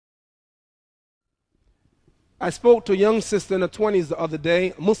I spoke to a young sister in her 20s the other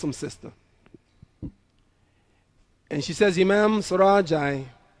day, a Muslim sister. And she says, Imam Siraj, a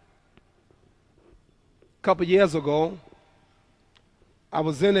couple years ago, I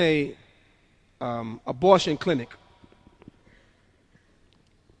was in a abortion clinic.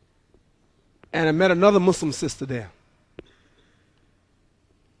 And I met another Muslim sister there.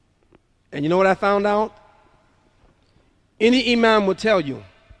 And you know what I found out? Any imam will tell you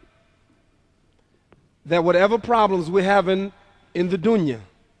that whatever problems we're having in the dunya,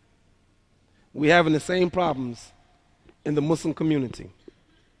 we're having the same problems in the Muslim community.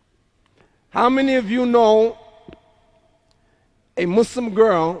 How many of you know a Muslim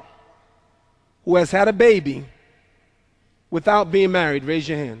girl who has had a baby without being married? Raise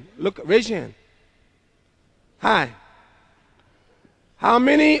your hand. Look, raise your hand. Hi. How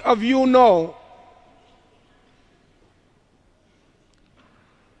many of you know?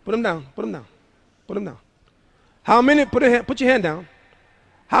 Put them down, put them down, put them down. How many, put your hand down.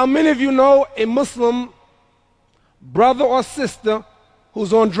 How many of you know a Muslim brother or sister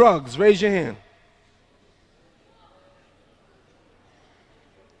who's on drugs? Raise your hand.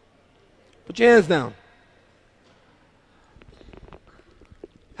 Put your hands down.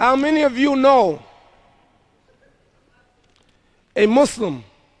 How many of you know a Muslim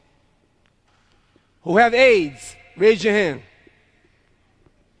who have AIDS? Raise your hand.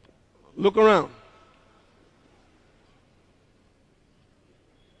 Look around.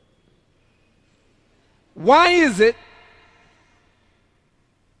 Why is it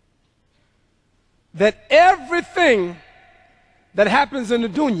that everything that happens in the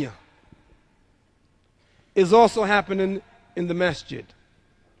dunya is also happening in the masjid?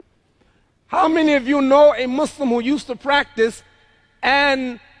 How many of you know a Muslim who used to practice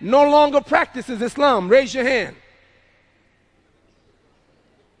and no longer practices Islam? Raise your hand.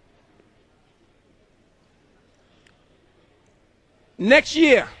 Next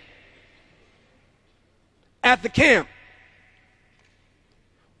year, at the camp,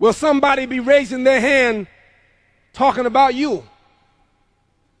 will somebody be raising their hand talking about you?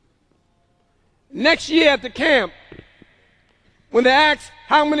 Next year at the camp, when they ask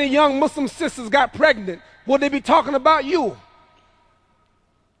how many young Muslim sisters got pregnant, will they be talking about you?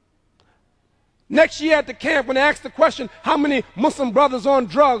 Next year at the camp, when they ask the question, how many Muslim brothers on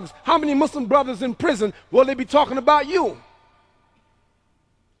drugs, how many Muslim brothers in prison, will they be talking about you?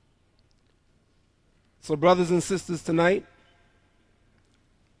 So brothers and sisters, tonight,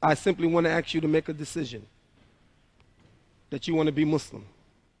 I simply want to ask you to make a decision that you want to be Muslim.